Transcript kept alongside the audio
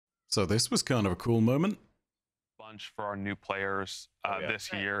So this was kind of a cool moment. Bunch for our new players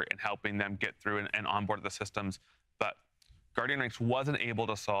this Right. year and helping them get through and onboard the systems. But Guardian Ranks wasn't able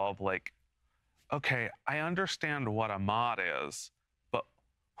to solve, like, okay, I understand what a mod is, but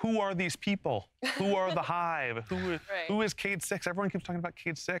who are these people? Who are the Hive? Who is Cade 6? Everyone keeps talking about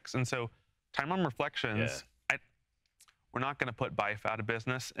Cade 6. And so Time on Reflections, we're not going to put Bife out of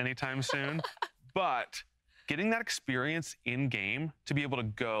business anytime soon, but getting that experience in game to be able to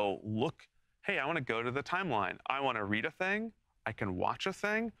go, look, hey, I want to go to the timeline. I want to read a thing. I can watch a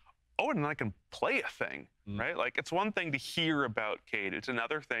thing. Oh, and then I can play a thing, right? Like, it's one thing to hear about Cade. It's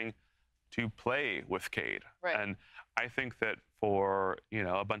another thing to play with Cade. Right. And I think that for, you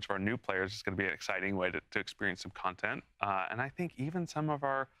know, a bunch of our new players, it's going to be an exciting way to experience some content. And I think even some of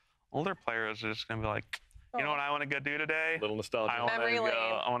our older players are just going to be like, you know what I want to go do today? A little nostalgia. I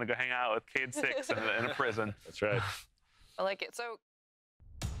want to go hang out with Cade 6 in a prison. That's right. I like it. So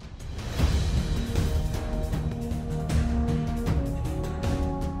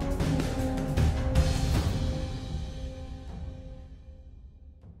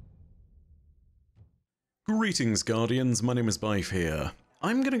Greetings, Guardians. My name is Bife here.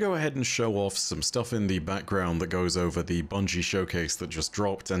 I'm going to go ahead and show off some stuff in the background that goes over the Bungie showcase that just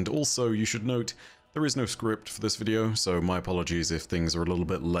dropped, and also you should note there is no script for this video, so my apologies if things are a little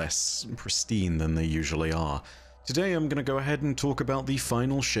bit less pristine than they usually are. Today I'm going to go ahead and talk about the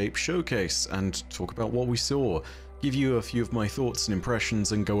Final Shape showcase, and talk about what we saw, give you a few of my thoughts and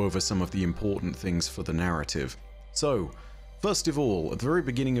impressions, and go over some of the important things for the narrative. So, first of all, at the very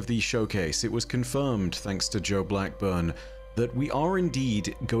beginning of the showcase, it was confirmed, thanks to Joe Blackburn, that we are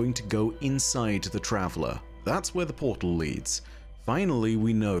indeed going to go inside the Traveler. That's where the portal leads. Finally,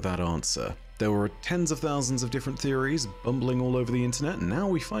 we know that answer. There were tens of thousands of different theories bumbling all over the internet, and now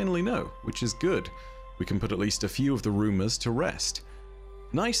we finally know, which is good. We can put at least a few of the rumors to rest.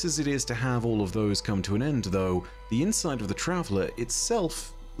 Nice as it is to have all of those come to an end, though, the inside of the Traveler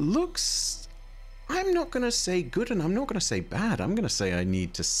itself looks... I'm not going to say good and I'm not going to say bad, I'm going to say I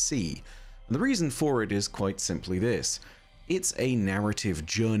need to see. And the reason for it is quite simply this. It's a narrative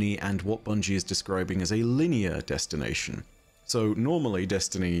journey and what Bungie is describing as a linear destination. So normally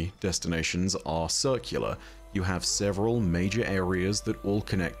Destiny destinations are circular. You have several major areas that all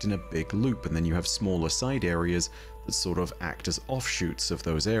connect in a big loop, and then you have smaller side areas that sort of act as offshoots of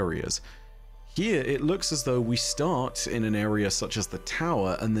those areas. Here, it looks as though we start in an area such as the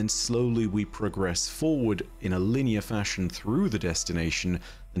tower, and then slowly we progress forward in a linear fashion through the destination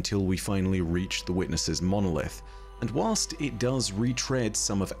until we finally reach the Witness's monolith. And whilst it does retread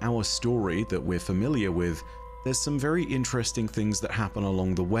some of our story that we're familiar with, there's some very interesting things that happen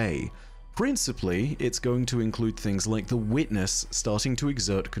along the way. Principally, it's going to include things like the Witness starting to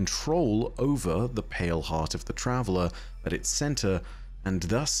exert control over the pale heart of the Traveler at its center, and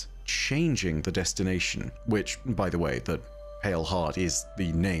thus changing the destination, which, by the way, the Pale Heart is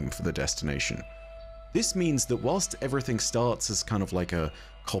the name for the destination. This means that whilst everything starts as kind of like a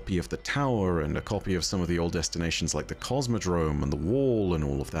copy of the tower and a copy of some of the old destinations like the Cosmodrome and the Wall and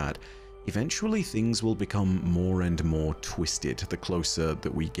all of that, eventually things will become more and more twisted the closer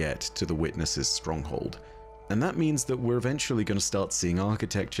that we get to the Witness's stronghold. And that means that we're eventually going to start seeing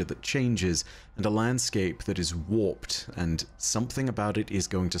architecture that changes and a landscape that is warped, and something about it is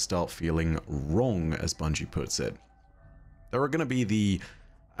going to start feeling wrong, as Bungie puts it. There are going to be the,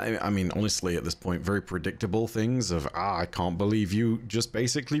 I mean, honestly, at this point, very predictable things of, I can't believe you just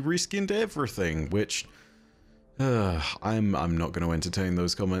basically reskinned everything, which, I'm not going to entertain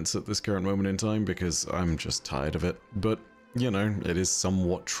those comments at this current moment in time because I'm just tired of it. But, you know, it is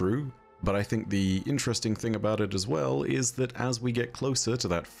somewhat true. But I think the interesting thing about it as well is that as we get closer to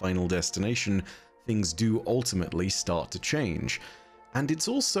that final destination, things do ultimately start to change. And it's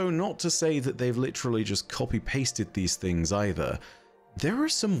also not to say that they've literally just copy-pasted these things either. There are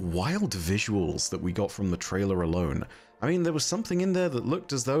some wild visuals that we got from the trailer alone. I mean, there was something in there that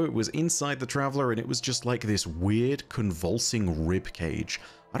looked as though it was inside the Traveler and it was just like this weird convulsing rib cage.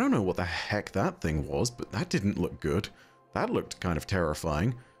 I don't know what the heck that thing was, but that didn't look good. That looked kind of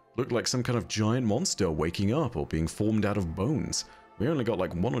terrifying. Looked like some kind of giant monster waking up or being formed out of bones. We only got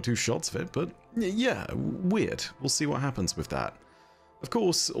like 1 or 2 shots of it, but yeah, weird. We'll see what happens with that. Of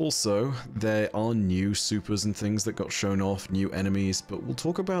course, also, there are new supers and things that got shown off, new enemies, but we'll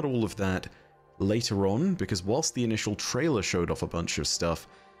talk about all of that later on, because whilst the initial trailer showed off a bunch of stuff,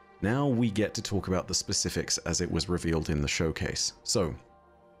 now we get to talk about the specifics as it was revealed in the showcase. So,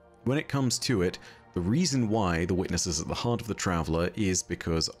 when it comes to it, the reason why the Witness is at the heart of the Traveler is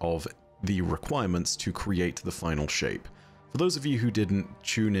because of the requirements to create the final shape. For those of you who didn't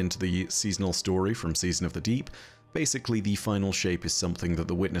tune into the seasonal story from Season of the Deep, Basically, the final shape is something that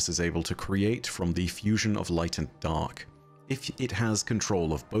the Witness is able to create from the fusion of light and dark. If it has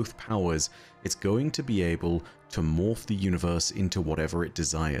control of both powers, it's going to be able to morph the universe into whatever it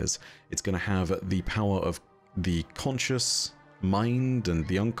desires. It's going to have the power of the conscious mind and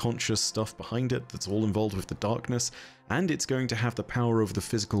the unconscious stuff behind it that's all involved with the darkness, and it's going to have the power of the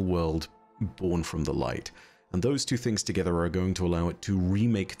physical world born from the light. And those two things together are going to allow it to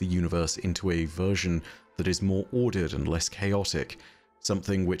remake the universe into a version that is more ordered and less chaotic,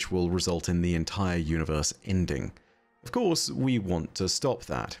 something which will result in the entire universe ending. Of course, we want to stop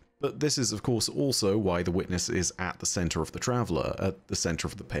that, but this is of course also why the Witness is at the center of the Traveler, at the center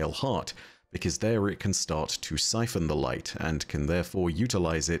of the Pale Heart, because there it can start to siphon the light and can therefore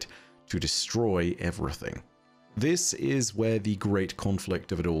utilize it to destroy everything. This is where the great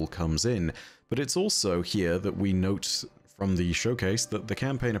conflict of it all comes in, but it's also here that we note from the showcase that the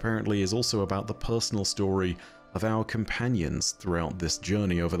campaign apparently is also about the personal story of our companions throughout this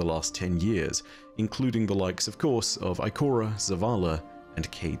journey over the last 10 years, including the likes, of course, of Ikora, Zavala,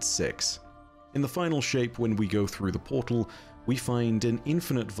 and Cayde 6. In the final shape, when we go through the portal, we find an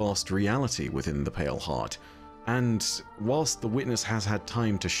infinite vast reality within the Pale Heart, and whilst the Witness has had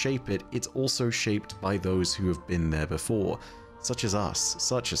time to shape it, it's also shaped by those who have been there before, such as us,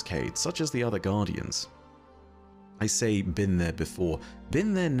 such as Cayde, such as the other Guardians. I say been there before,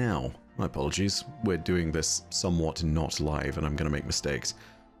 been there now. My apologies, we're doing this somewhat not live and I'm going to make mistakes.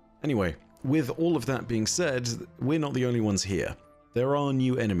 Anyway, with all of that being said, we're not the only ones here. There are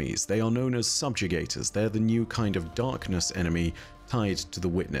new enemies. They are known as subjugators. They're the new kind of darkness enemy tied to the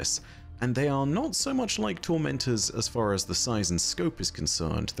Witness. And they are not so much like Tormentors as far as the size and scope is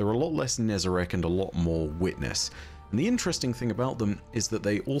concerned. They're a lot less Nezarec and a lot more Witness. And the interesting thing about them is that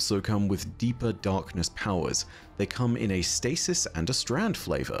they also come with deeper darkness powers. They come in a stasis and a strand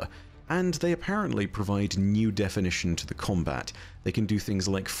flavor, and they apparently provide new definition to the combat. They can do things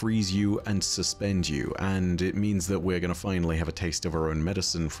like freeze you and suspend you, and it means that we're going to finally have a taste of our own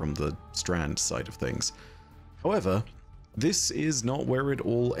medicine from the strand side of things. However, this is not where it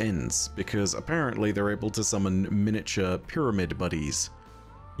all ends, because apparently they're able to summon miniature pyramid buddies.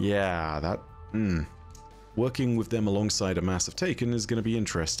 Yeah, that... Working with them alongside a Massive Taken is going to be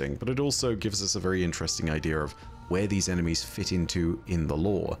interesting, but it also gives us a very interesting idea of where these enemies fit into in the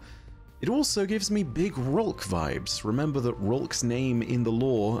lore. It also gives me big Rulk vibes. Remember that Rulk's name in the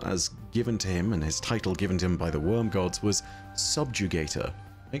lore, as given to him, and his title given to him by the Worm Gods, was Subjugator.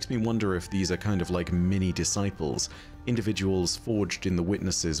 Makes me wonder if these are kind of like mini disciples, individuals forged in the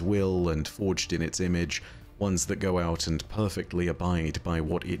Witness's will and forged in its image, ones that go out and perfectly abide by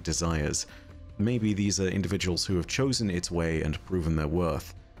what it desires. Maybe these are individuals who have chosen its way and proven their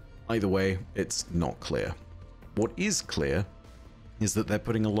worth. Either way, it's not clear. What is clear is that they're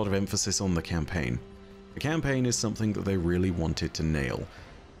putting a lot of emphasis on the campaign. The campaign is something that they really wanted to nail.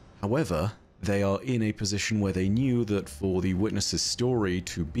 However, they are in a position where they knew that for the Witness's story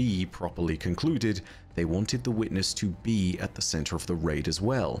to be properly concluded, they wanted the Witness to be at the center of the raid as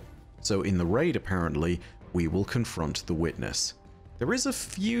well. So in the raid, apparently, we will confront the Witness. There is a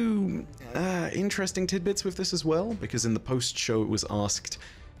few interesting tidbits with this as well, because in the post-show it was asked,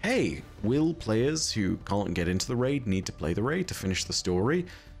 hey, will players who can't get into the raid need to play the raid to finish the story?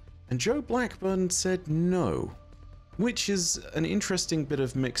 And Joe Blackburn said no, which is an interesting bit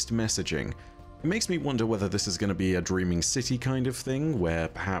of mixed messaging. It makes me wonder whether this is going to be a Dreaming City kind of thing, where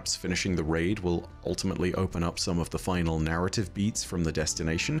perhaps finishing the raid will ultimately open up some of the final narrative beats from the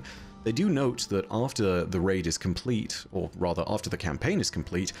destination. They do note that after the raid is complete, or rather after the campaign is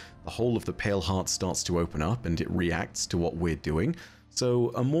complete, the whole of the Pale Heart starts to open up and it reacts to what we're doing.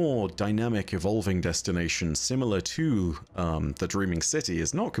 So a more dynamic, evolving destination similar to the Dreaming City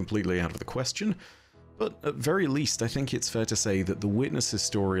is not completely out of the question. But at very least, I think it's fair to say that the Witness's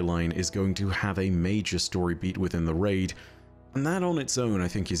storyline is going to have a major story beat within the raid, and that on its own I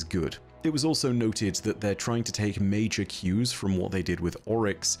think is good. It was also noted that they're trying to take major cues from what they did with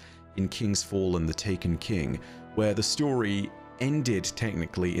Oryx in King's Fall and the Taken King, where the story ended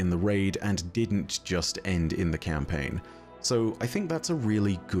technically in the raid and didn't just end in the campaign. So I think that's a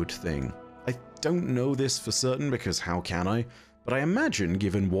really good thing. I don't know this for certain because how can I? But I imagine,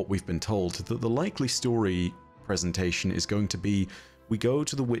 given what we've been told, that the likely story presentation is going to be we go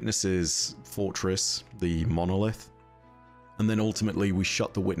to the Witness's fortress, the monolith, and then ultimately we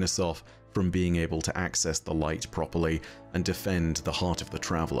shut the Witness off from being able to access the light properly and defend the heart of the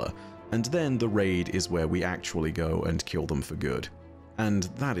Traveler. And then the raid is where we actually go and kill them for good. And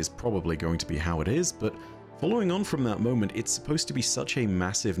that is probably going to be how it is, but following on from that moment, it's supposed to be such a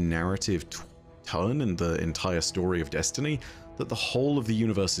massive narrative turn in the entire story of Destiny that the whole of the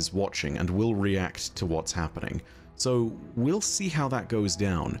universe is watching and will react to what's happening. So we'll see how that goes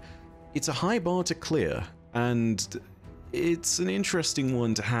down. It's a high bar to clear, and it's an interesting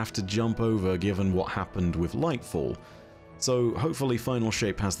one to have to jump over given what happened with Lightfall. So hopefully Final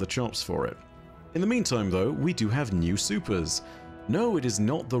Shape has the chops for it. In the meantime though, we do have new supers. No, it is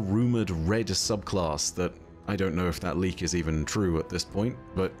not the rumored red subclass that I don't know if that leak is even true at this point,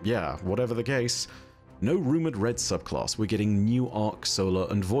 but yeah, whatever the case, no rumored red subclass. We're getting new Arc, Solar,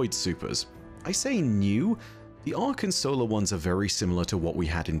 and Void supers. I say new. The Arc and Solar ones are very similar to what we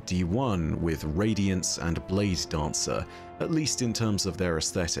had in D1 with Radiance and Blade Dancer, at least in terms of their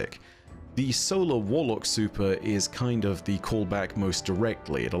aesthetic. The Solar Warlock super is kind of the callback most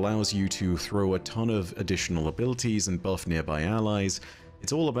directly. It allows you to throw a ton of additional abilities and buff nearby allies.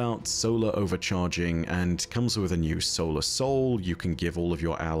 It's all about solar overcharging and comes with a new Solar Soul. You can give all of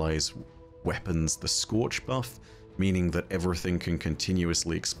your allies weapons the Scorch buff, meaning that everything can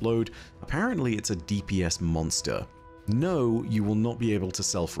continuously explode. Apparently it's a DPS monster. No, you will not be able to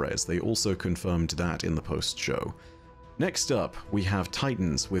self-res. They also confirmed that in the post-show. Next up, we have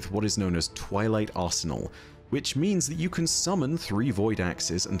Titans with what is known as Twilight Arsenal, which means that you can summon 3 Void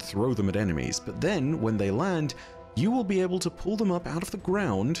Axes and throw them at enemies, but then, when they land, you will be able to pull them up out of the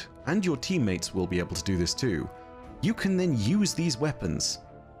ground, and your teammates will be able to do this too. You can then use these weapons.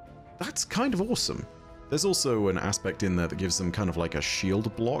 That's kind of awesome. There's also an aspect in there that gives them kind of like a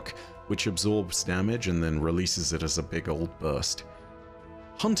shield block, which absorbs damage and then releases it as a big old burst.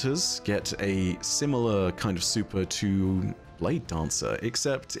 Hunters get a similar kind of super to Blade Dancer,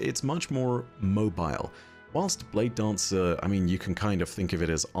 except it's much more mobile. Whilst Blade Dancer, I mean, you can kind of think of it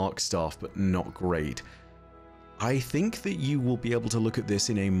as Arc Staff, but not great. I think that you will be able to look at this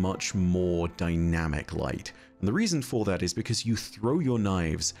in a much more dynamic light. And the reason for that is because you throw your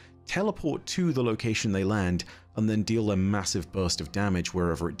knives, teleport to the location they land, and then deal a massive burst of damage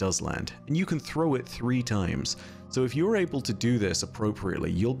wherever it does land. And you can throw it 3 times. So if you're able to do this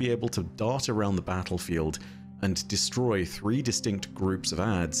appropriately, you'll be able to dart around the battlefield and destroy 3 distinct groups of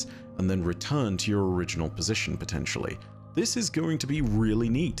adds, and then return to your original position potentially. This is going to be really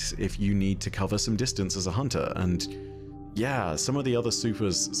neat if you need to cover some distance as a hunter, and yeah, some of the other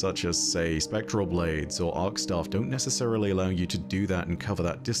supers such as, say, Spectral Blades or Arc Staff don't necessarily allow you to do that and cover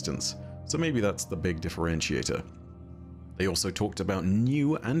that distance, so maybe that's the big differentiator. They also talked about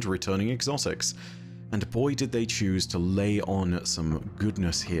new and returning exotics, and boy did they choose to lay on some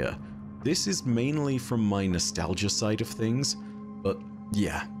goodness here. This is mainly from my nostalgia side of things, but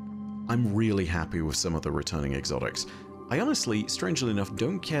yeah, I'm really happy with some of the returning exotics. I honestly, strangely enough,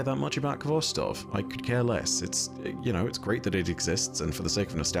 don't care that much about Kvostov. I could care less. It's, you know, it's great that it exists, and for the sake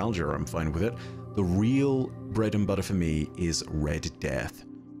of nostalgia, I'm fine with it. The real bread and butter for me is Red Death.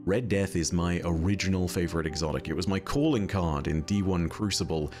 Red Death is my original favorite exotic. It was my calling card in D1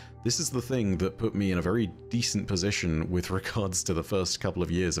 Crucible. This is the thing that put me in a very decent position with regards to the first couple of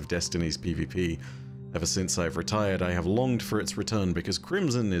years of Destiny's PvP. Ever since I've retired, I have longed for its return because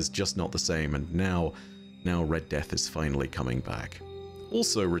Crimson is just not the same, and now Red Death is finally coming back.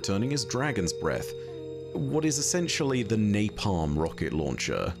 Also returning is Dragon's Breath, what is essentially the napalm rocket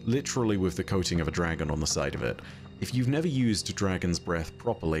launcher, literally with the coating of a dragon on the side of it. If you've never used Dragon's Breath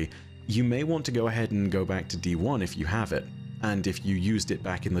properly, you may want to go ahead and go back to D1 if you have it, and if you used it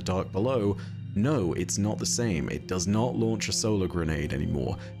back in the Dark Below, no, it's not the same. It does not launch a solar grenade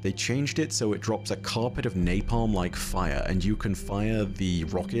anymore. They changed it so it drops a carpet of napalm-like fire, and you can fire the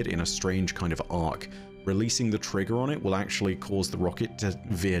rocket in a strange kind of arc. Releasing the trigger on it will actually cause the rocket to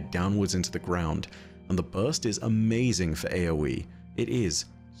veer downwards into the ground, and the burst is amazing for AoE. It is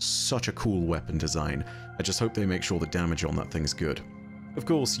such a cool weapon design. I just hope they make sure the damage on that thing's good. Of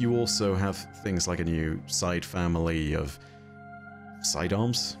course, you also have things like a new side family of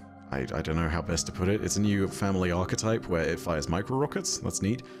sidearms. I don't know how best to put it. It's a new family archetype where it fires micro-rockets. That's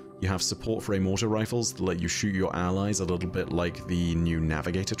neat. You have support for mortar rifles that let you shoot your allies a little bit like the new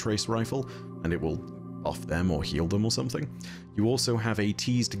Navigator Trace rifle, and it will buff them or heal them or something. You also have a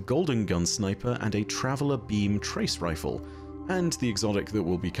teased Golden Gun Sniper and a Traveler Beam Trace Rifle. And the exotic that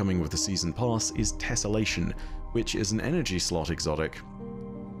will be coming with the Season Pass is Tessellation, which is an energy slot exotic,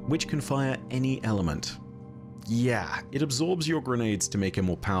 which can fire any element. Yeah, it absorbs your grenades to make a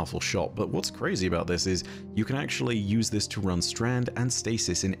more powerful shot, but what's crazy about this is you can actually use this to run Strand and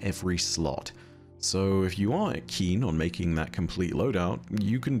Stasis in every slot. So if you are keen on making that complete loadout,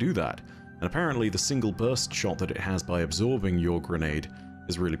 you can do that. And apparently the single burst shot that it has by absorbing your grenade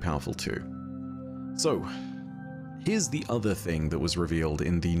is really powerful too. So, here's the other thing that was revealed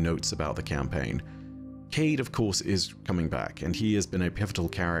in the notes about the campaign. Cade, of course, is coming back, and he has been a pivotal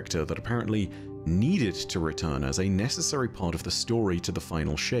character that apparently needed to return as a necessary part of the story to the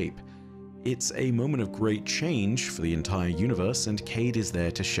final shape. It's a moment of great change for the entire universe, and Cade is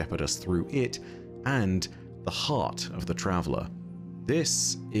there to shepherd us through it and the heart of the Traveler.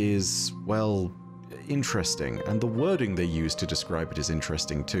 This is, well, interesting, and the wording they use to describe it is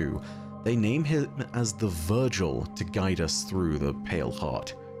interesting too. They name him as the Virgil to guide us through the Pale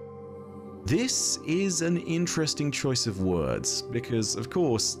Heart. This is an interesting choice of words, because, of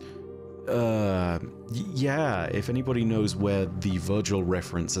course, yeah, if anybody knows where the Virgil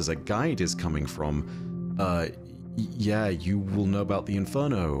reference as a guide is coming from, yeah, you will know about the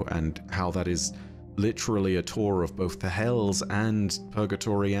Inferno, and how that is literally a tour of both the Hells and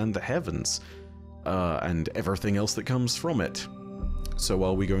Purgatory and the Heavens, and everything else that comes from it. So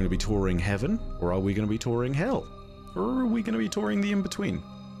are we going to be touring Heaven, or are we going to be touring Hell? Or are we going to be touring the in-between?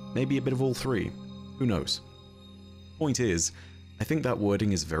 Maybe a bit of all three. Who knows? Point is, I think that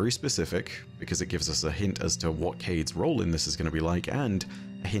wording is very specific, because it gives us a hint as to what Cade's role in this is going to be like, and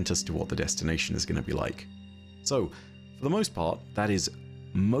a hint as to what the destination is going to be like. So, for the most part, that is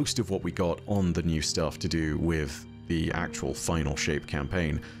most of what we got on the new stuff to do with the actual Final Shape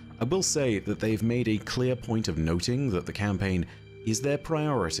campaign. I will say that they've made a clear point of noting that the campaign is their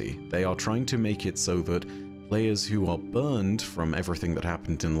priority. They are trying to make it so that players who are burned from everything that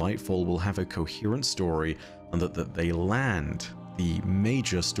happened in Lightfall will have a coherent story, and that they land the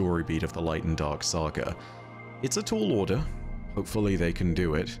major story beat of the Light and Dark Saga. It's a tall order. Hopefully they can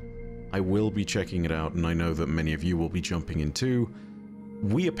do it. I will be checking it out, and I know that many of you will be jumping in too.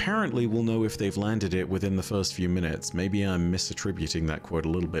 We apparently will know if they've landed it within the first few minutes. Maybe I'm misattributing that quote a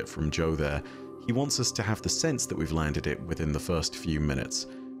little bit from Joe there. He wants us to have the sense that we've landed it within the first few minutes.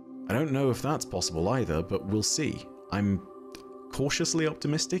 I don't know if that's possible either, but we'll see. I'm cautiously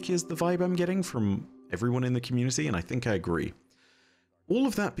optimistic is the vibe I'm getting from everyone in the community, and I think I agree. All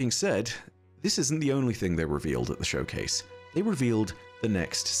of that being said, this isn't the only thing they revealed at the showcase. They revealed the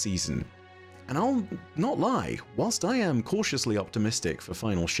next season. And I'll not lie, whilst I am cautiously optimistic for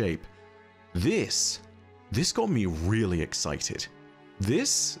Final Shape, this got me really excited.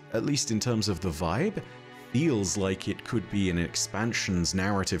 This, at least in terms of the vibe, feels like it could be an expansion's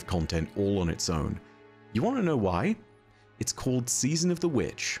narrative content all on its own. You want to know why? It's called Season of the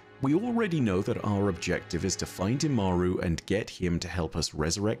Witch. We already know that our objective is to find Imaru and get him to help us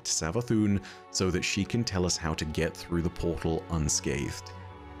resurrect Savathun so that she can tell us how to get through the portal unscathed.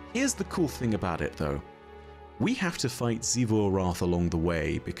 Here's the cool thing about it though. We have to fight Xivu Arath along the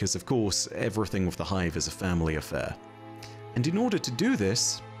way because of course everything with the Hive is a family affair. And in order to do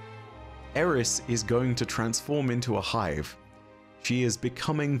this, Eris is going to transform into a hive. She is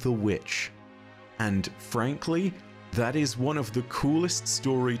becoming the witch. And frankly, that is one of the coolest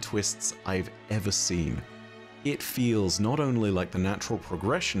story twists I've ever seen. It feels not only like the natural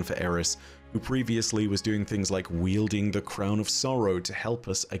progression for Eris, who previously was doing things like wielding the Crown of Sorrow to help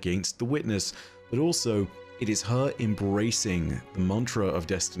us against the Witness, but also it is her embracing the mantra of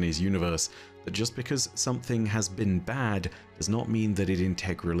Destiny's universe that just because something has been bad does not mean that it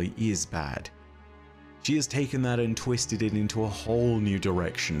integrally is bad. She has taken that and twisted it into a whole new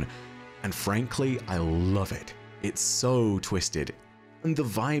direction, and frankly, I love it. It's so twisted. And the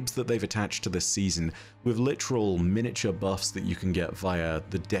vibes that they've attached to this season, with literal miniature buffs that you can get via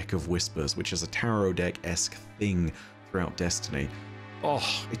the Deck of Whispers, which is a tarot deck-esque thing throughout Destiny.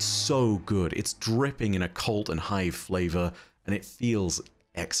 Oh, it's so good. It's dripping in occult and hive flavor, and it feels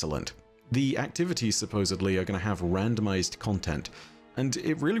excellent. The activities supposedly are going to have randomized content, and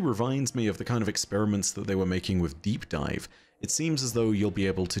it really reminds me of the kind of experiments that they were making with Deep Dive. It seems as though you'll be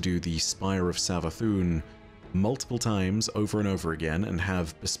able to do the Spire of Savathun multiple times over and over again and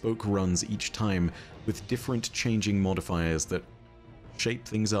have bespoke runs each time with different changing modifiers that shape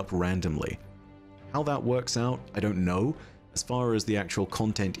things up randomly. How that works out, I don't know. As far as the actual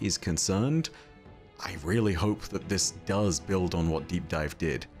content is concerned, I really hope that this does build on what Deep Dive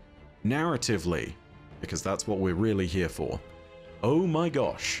did. Narratively, because that's what we're really here for. Oh my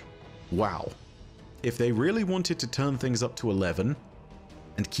gosh. Wow. If they really wanted to turn things up to 11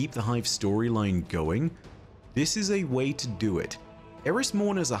 and keep the Hive storyline going, this is a way to do it. Eris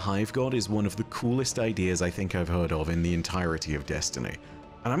Morn as a Hive God is one of the coolest ideas I think I've heard of in the entirety of Destiny.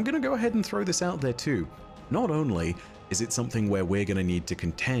 And I'm going to go ahead and throw this out there too. Not only is it something where we're going to need to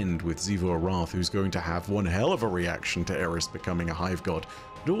contend with Xivu Arath, who's going to have one hell of a reaction to Eris becoming a Hive God,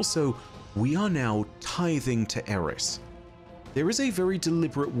 but also we are now tithing to Eris. There is a very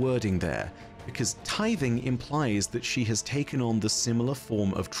deliberate wording there, because tithing implies that she has taken on the similar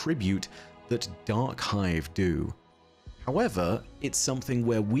form of tribute that Dark Hive do. However, it's something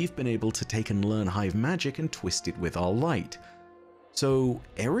where we've been able to take and learn Hive magic and twist it with our light. So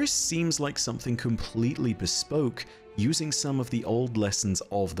Eris seems like something completely bespoke, using some of the old lessons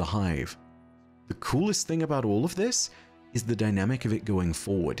of the Hive. The coolest thing about all of this is the dynamic of it going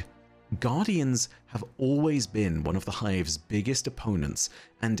forward. Guardians have always been one of the Hive's biggest opponents,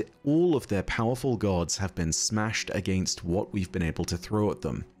 and all of their powerful gods have been smashed against what we've been able to throw at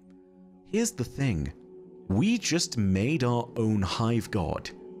them. Here's the thing, we just made our own Hive god,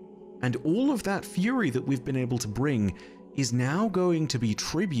 and all of that fury that we've been able to bring is now going to be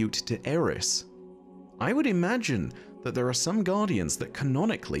tribute to Eris. I would imagine that there are some Guardians that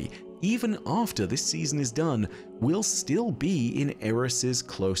canonically, even after this season is done, will still be in Eris's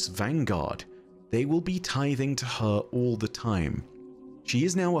close vanguard. They will be tithing to her all the time. She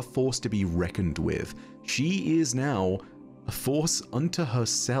is now a force to be reckoned with. She is now a force unto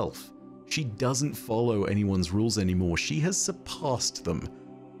herself. She doesn't follow anyone's rules anymore. She has surpassed them.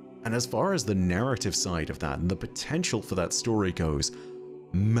 And as far as the narrative side of that and the potential for that story goes,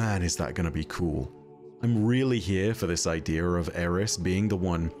 man, is that going to be cool. I'm really here for this idea of Eris being the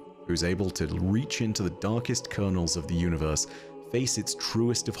one who's able to reach into the darkest kernels of the universe, face its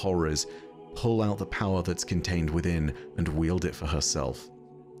truest of horrors, pull out the power that's contained within, and wield it for herself.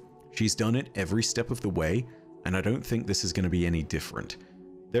 She's done it every step of the way, and I don't think this is going to be any different.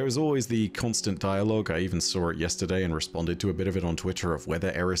 There is always the constant dialogue, I even saw it yesterday and responded to a bit of it on Twitter, of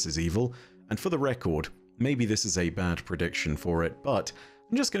whether Eris is evil, and for the record, maybe this is a bad prediction for it, but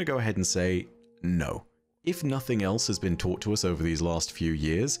I'm just going to go ahead and say no. If nothing else has been taught to us over these last few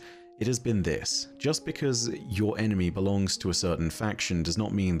years, it has been this. Just because your enemy belongs to a certain faction does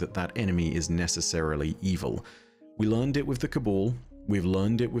not mean that that enemy is necessarily evil. We learned it with the Cabal, we've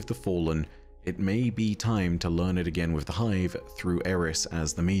learned it with the Fallen. It may be time to learn it again with the Hive through Eris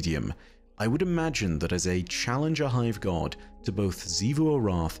as the medium. I would imagine that as a challenger Hive god to both Xivu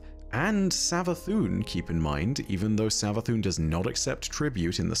Arath and Savathûn, keep in mind, even though Savathûn does not accept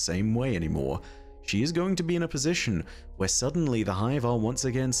tribute in the same way anymore, she is going to be in a position where suddenly the Hive are once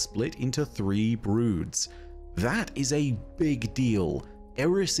again split into 3 broods. That is a big deal.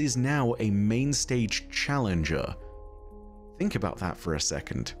 Eris is now a main stage challenger. Think about that for a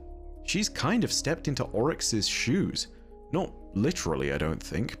second. She's kind of stepped into Oryx's shoes. Not literally, I don't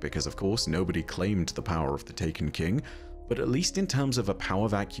think, because of course nobody claimed the power of the Taken King, but at least in terms of a power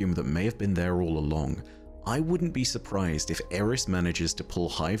vacuum that may have been there all along. I wouldn't be surprised if Eris manages to pull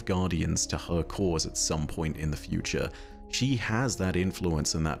Hive Guardians to her cause at some point in the future. She has that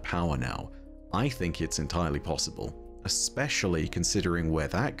influence and that power now. I think it's entirely possible, especially considering where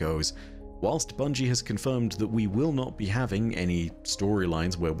that goes. Whilst Bungie has confirmed that we will not be having any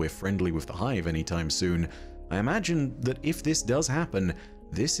storylines where we're friendly with the Hive anytime soon, I imagine that if this does happen,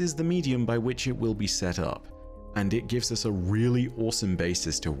 this is the medium by which it will be set up. And it gives us a really awesome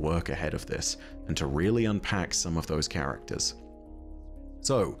basis to work ahead of this, and to really unpack some of those characters.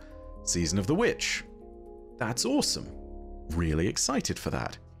 So, Season of the Witch. That's awesome. Really excited for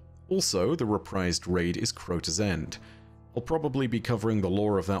that. Also, the reprised raid is Crota's End. I'll probably be covering the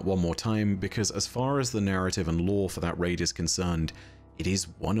lore of that one more time, because as far as the narrative and lore for that raid is concerned, it is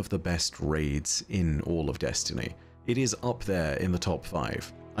one of the best raids in all of Destiny. It is up there in the top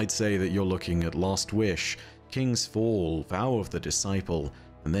 5. I'd say that you're looking at Last Wish, King's Fall, Vow of the Disciple,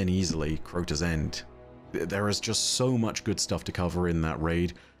 and then easily Crota's End. There is just so much good stuff to cover in that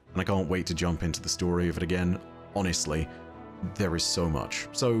raid, and I can't wait to jump into the story of it again. Honestly, there is so much.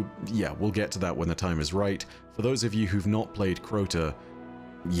 So yeah, we'll get to that when the time is right. For those of you who've not played Crota,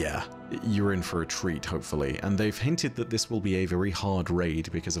 yeah, you're in for a treat, hopefully, and they've hinted that this will be a very hard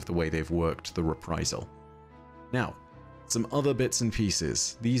raid because of the way they've worked the reprisal. Now, some other bits and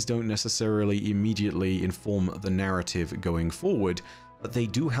pieces. These don't necessarily immediately inform the narrative going forward, but they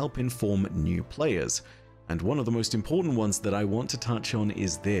do help inform new players. And one of the most important ones that I want to touch on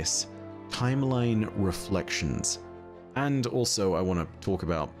is this: timeline reflections. And also I want to talk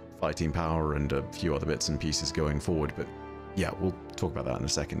about fighting power and a few other bits and pieces going forward, but yeah, we'll talk about that in a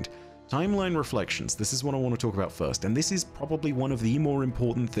second. Timeline reflections, this is what I want to talk about first, and this is probably one of the more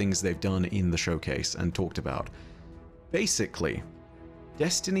important things they've done in the showcase and talked about. Basically,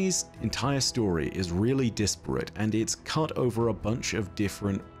 Destiny's entire story is really disparate, and it's cut over a bunch of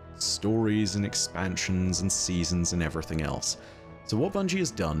different stories and expansions and seasons and everything else. So what Bungie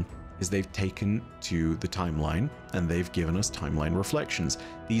has done is they've taken to the timeline and they've given us timeline reflections.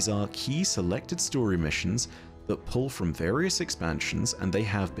 These are key selected story missions that pull from various expansions, and they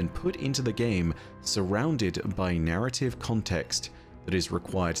have been put into the game surrounded by narrative context that is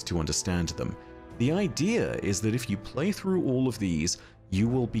required to understand them. The idea is that if you play through all of these, you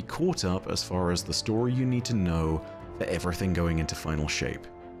will be caught up as far as the story you need to know for everything going into final shape.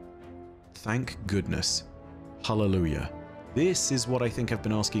 Thank goodness. Hallelujah. This is what I think I've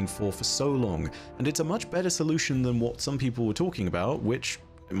been asking for so long, and it's a much better solution than what some people were talking about, which,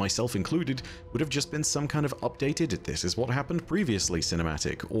 myself included, would have just been some kind of updated "this is what happened previously"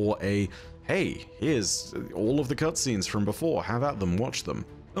 cinematic, or a "hey, here's all of the cutscenes from before, have at them, watch them."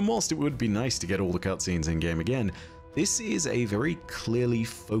 And whilst it would be nice to get all the cutscenes in-game again, this is a very clearly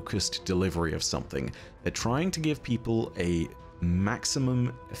focused delivery of something. They're trying to give people a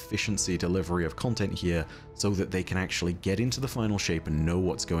maximum efficiency delivery of content here so that they can actually get into the final shape and know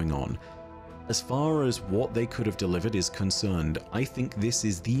what's going on. As far as what they could have delivered is concerned, I think this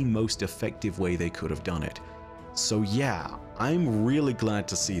is the most effective way they could have done it. So yeah, I'm really glad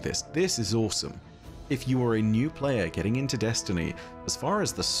to see this. This is awesome. If you are a new player getting into Destiny, as far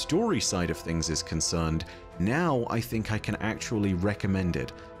as the story side of things is concerned, now I think I can actually recommend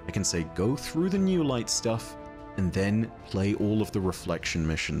it. I can say go through the New Light stuff, and then play all of the Reflection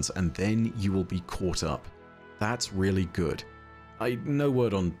missions, and then you will be caught up. That's really good. No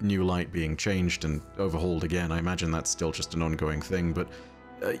word on New Light being changed and overhauled again. I imagine that's still just an ongoing thing, but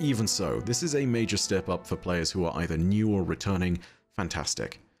even so, this is a major step up for players who are either new or returning.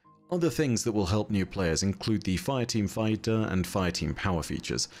 Fantastic. Other things that will help new players include the Fireteam Fighter and Fireteam Power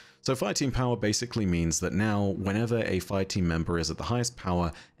features. So Fireteam Power basically means that now, whenever a Fireteam member is at the highest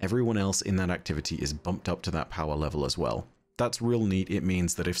power, everyone else in that activity is bumped up to that power level as well. That's real neat. It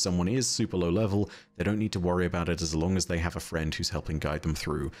means that if someone is super low level, they don't need to worry about it as long as they have a friend who's helping guide them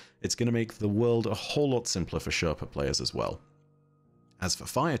through. It's going to make the world a whole lot simpler for Sherpa players as well. As for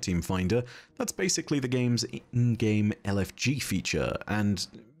Fireteam Finder, that's basically the game's in-game LFG feature, and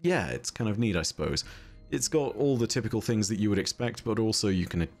yeah, it's kind of neat, I suppose. It's got all the typical things that you would expect, but also you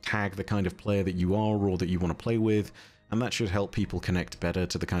can tag the kind of player that you are or that you want to play with, and that should help people connect better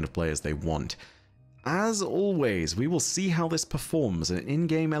to the kind of players they want. As always, we will see how this performs. An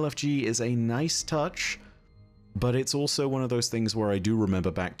in-game LFG is a nice touch, but it's also one of those things where I do remember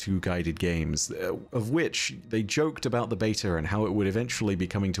back to guided games, of which they joked about the beta and how it would eventually be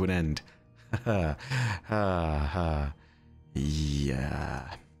coming to an end.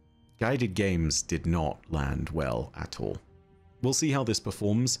 Yeah. Guided games did not land well at all. We'll see how this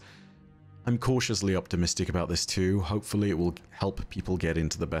performs. I'm cautiously optimistic about this too. Hopefully it will help people get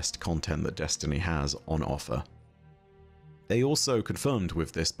into the best content that Destiny has on offer. They also confirmed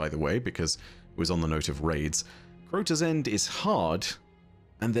with this, by the way, because it was on the note of raids, Crota's End is hard,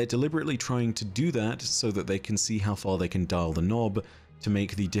 and they're deliberately trying to do that so that they can see how far they can dial the knob to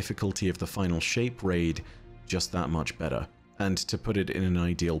make the difficulty of the final shape raid just that much better, and to put it in an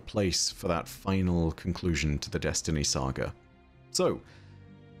ideal place for that final conclusion to the Destiny saga. So,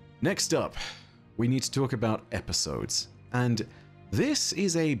 next up, we need to talk about episodes, and this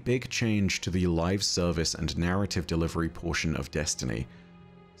is a big change to the live service and narrative delivery portion of Destiny.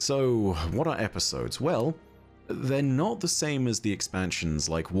 So, what are episodes? Well, they're not the same as the expansions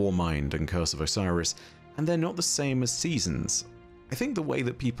like Warmind and Curse of Osiris, and they're not the same as seasons. I think the way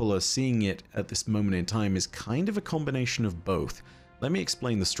that people are seeing it at this moment in time is kind of a combination of both. Let me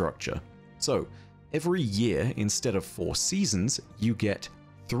explain the structure. So, every year, instead of 4 seasons, you get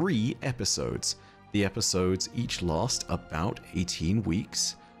 3 episodes. The episodes each last about 18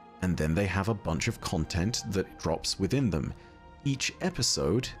 weeks, and then they have a bunch of content that drops within them. Each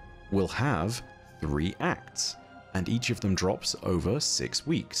episode will have 3 acts, and each of them drops over 6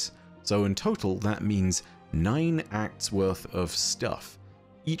 weeks. So in total, that means 9 acts worth of stuff.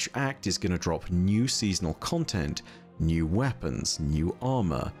 Each act is going to drop new seasonal content, new weapons, new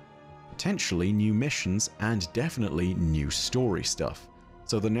armor, potentially new missions, and definitely new story stuff.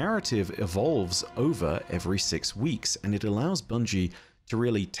 So the narrative evolves over every 6 weeks, and it allows Bungie to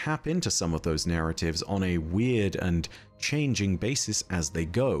really tap into some of those narratives on a weird and changing basis as they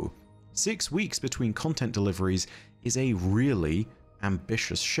go. 6 weeks between content deliveries is a really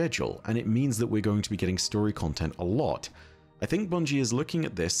ambitious schedule, and it means that we're going to be getting story content a lot. I think Bungie is looking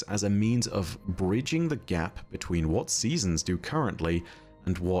at this as a means of bridging the gap between what seasons do currently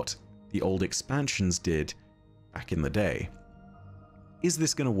and what the old expansions did back in the day. Is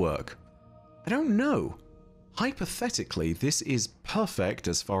this going to work? I don't know. Hypothetically, this is perfect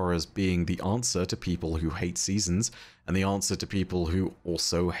as far as being the answer to people who hate seasons and the answer to people who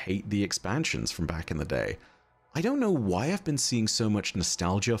also hate the expansions from back in the day. I don't know why I've been seeing so much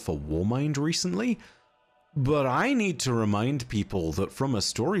nostalgia for Warmind recently, but I need to remind people that from a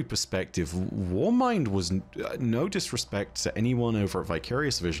story perspective, Warmind was, no disrespect to anyone over at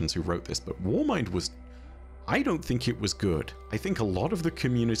Vicarious Visions who wrote this, but Warmind was, I don't think it was good. I think a lot of the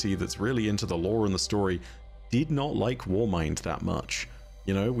community that's really into the lore and the story did not like Warmind that much.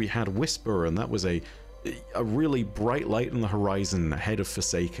 You know, we had Whisper, and that was a really bright light on the horizon ahead of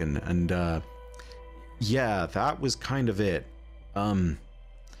Forsaken, and yeah, that was kind of it.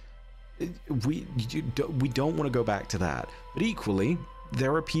 We don't want to go back to that. But equally,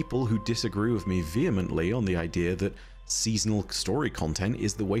 there are people who disagree with me vehemently on the idea that seasonal story content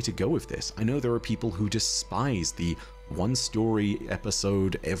is the way to go with this. I know there are people who despise the one story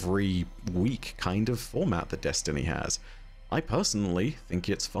episode every week kind of format that Destiny has. I personally think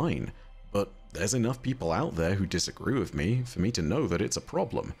it's fine, but there's enough people out there who disagree with me for me to know that it's a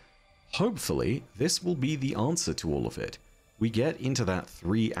problem. Hopefully, this will be the answer to all of it. We get into that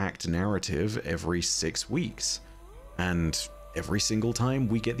 3-act narrative every 6 weeks, and every single time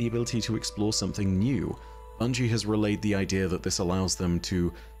we get the ability to explore something new. Bungie has relayed the idea that this allows them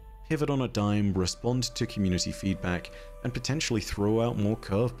to pivot on a dime, respond to community feedback, and potentially throw out more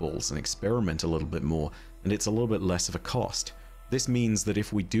curveballs and experiment a little bit more, and it's a little bit less of a cost. This means that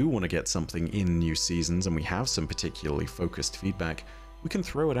if we do want to get something in new seasons and we have some particularly focused feedback, we can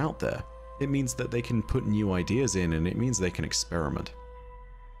throw it out there. It means that they can put new ideas in, and it means they can experiment.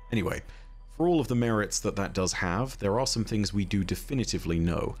 Anyway, for all of the merits that that does have, there are some things we do definitively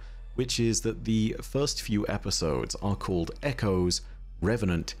know, which is that the first few episodes are called Echoes,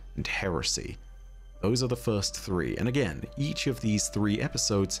 Revenant, and Heresy. Those are the first 3, and again, each of these 3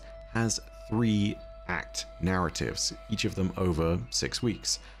 episodes has 3-act narratives, each of them over 6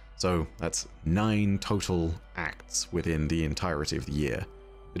 weeks. So that's 9 total acts within the entirety of the year.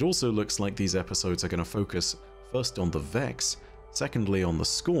 It also looks like these episodes are going to focus first on the Vex, secondly on the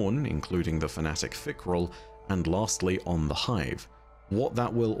Scorn, including the Fanatic Fikrul, and lastly on the Hive. What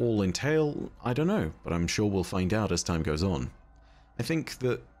that will all entail, I don't know, but I'm sure we'll find out as time goes on. I think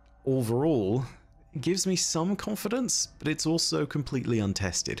that overall, it gives me some confidence, but it's also completely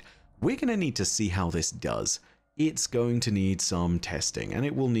untested. We're going to need to see how this does. It's going to need some testing, and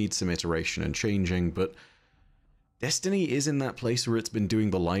it will need some iteration and changing, but Destiny is in that place where it's been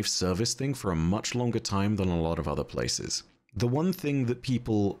doing the live service thing for a much longer time than a lot of other places. The one thing that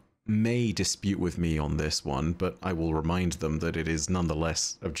people may dispute with me on this one, but I will remind them that it is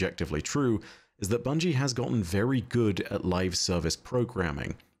nonetheless objectively true, is that Bungie has gotten very good at live service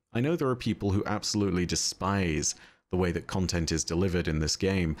programming. I know there are people who absolutely despise the way that content is delivered in this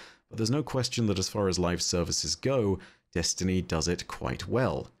game, but there's no question that as far as live services go, Destiny does it quite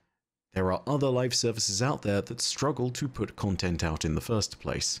well. There are other live services out there that struggle to put content out in the first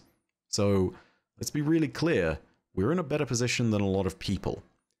place. So, let's be really clear, we're in a better position than a lot of people.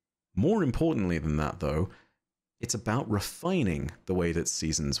 More importantly than that, though, it's about refining the way that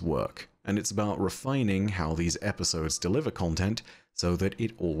seasons work, and it's about refining how these episodes deliver content so that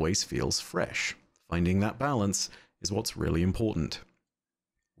it always feels fresh. Finding that balance is what's really important.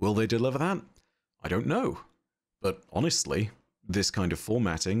 Will they deliver that? I don't know. But honestly, this kind of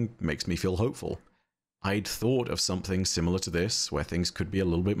formatting makes me feel hopeful. I'd thought of something similar to this, where things could be a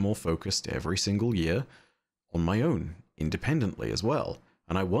little bit more focused every single year, on my own, independently as well.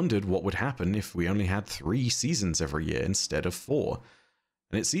 And I wondered what would happen if we only had 3 seasons every year instead of 4.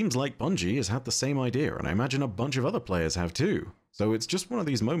 And it seems like Bungie has had the same idea, and I imagine a bunch of other players have too. So it's just one of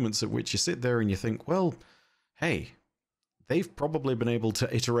these moments at which you sit there and you think, well, hey, they've probably been able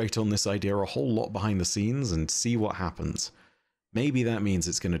to iterate on this idea a whole lot behind the scenes and see what happens. Maybe that means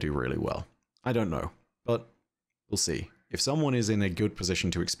it's going to do really well. I don't know, but we'll see. If someone is in a good position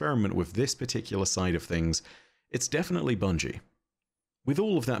to experiment with this particular side of things, it's definitely Bungie. With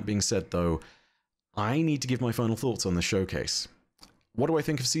all of that being said, though, I need to give my final thoughts on the showcase. What do I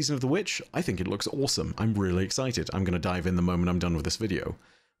think of Season of the Witch? I think it looks awesome. I'm really excited. I'm going to dive in the moment I'm done with this video.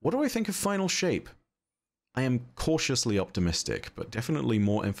 What do I think of Final Shape? I am cautiously optimistic, but definitely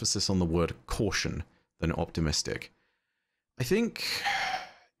more emphasis on the word caution than optimistic. I think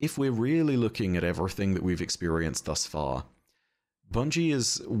if we're really looking at everything that we've experienced thus far, Bungie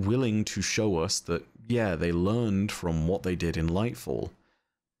is willing to show us that, yeah, they learned from what they did in Lightfall,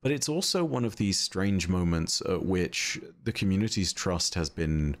 but it's also one of these strange moments at which the community's trust has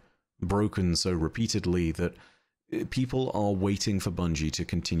been broken so repeatedly that people are waiting for Bungie to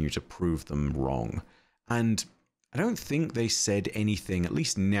continue to prove them wrong. And I don't think they said anything, at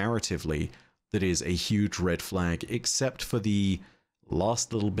least narratively, that is a huge red flag, except for the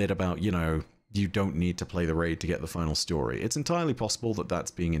last little bit about, you know, you don't need to play the raid to get the final story. It's entirely possible that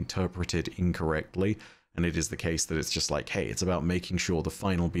that's being interpreted incorrectly, and it is the case that it's just like, hey, it's about making sure the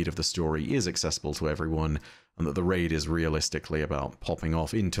final beat of the story is accessible to everyone, and that the raid is realistically about popping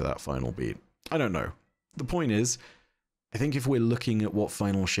off into that final beat. I don't know. The point is, I think if we're looking at what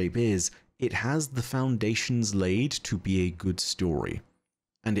Final Shape is, it has the foundations laid to be a good story.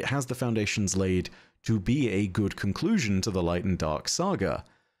 And it has the foundations laid to be a good conclusion to the Light and Dark Saga.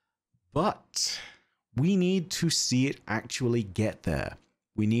 But we need to see it actually get there.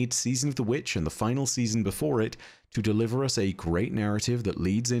 We need Season of the Witch and the final season before it to deliver us a great narrative that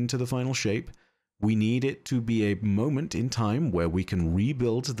leads into the Final Shape. We need it to be a moment in time where we can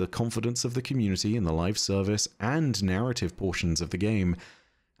rebuild the confidence of the community in the live service and narrative portions of the game.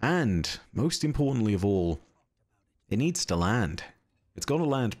 And, most importantly of all, it needs to land. It's got to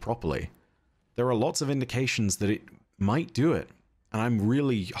land properly. There are lots of indications that it might do it, and I'm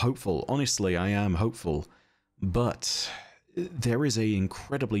really hopeful. Honestly, I am hopeful. But there is an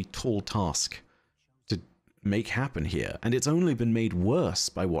incredibly tall task to make happen here, and it's only been made worse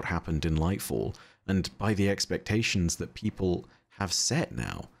by what happened in Lightfall, and by the expectations that people have set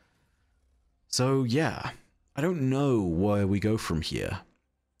now. So yeah, I don't know where we go from here.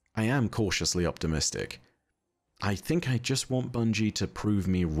 I am cautiously optimistic. I think I just want Bungie to prove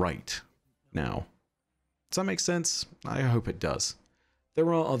me right now. Does that make sense? I hope it does.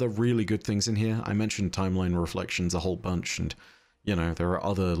 There are other really good things in here. I mentioned timeline reflections a whole bunch, and, you know, there are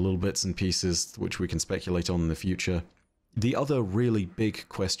other little bits and pieces which we can speculate on in the future. The other really big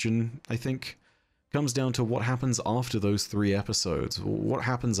question, I think, comes down to what happens after those 3 episodes. What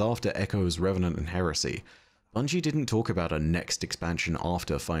happens after Echoes, Revenant, and Heresy? Bungie didn't talk about a next expansion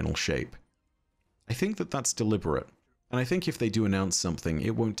after Final Shape. I think that that's deliberate, and I think if they do announce something,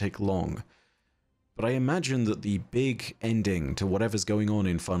 it won't take long. But I imagine that the big ending to whatever's going on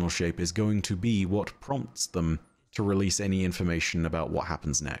in Final Shape is going to be what prompts them to release any information about what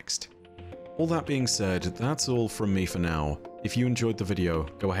happens next. All that being said, that's all from me for now. If you enjoyed the video,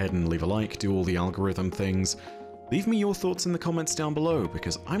 go ahead and leave a like, do all the algorithm things. Leave me your thoughts in the comments down below,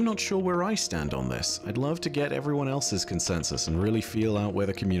 because I'm not sure where I stand on this. I'd love to get everyone else's consensus and really feel out where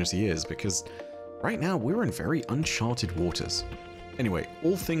the community is, because right now we're in very uncharted waters. Anyway,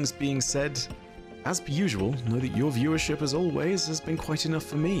 all things being said, as per usual, know that your viewership as always has been quite enough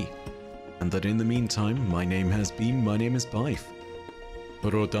for me. And that in the meantime, my name is Bife.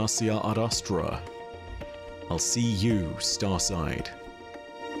 Rodacia ad Astra. I'll see you, Starside.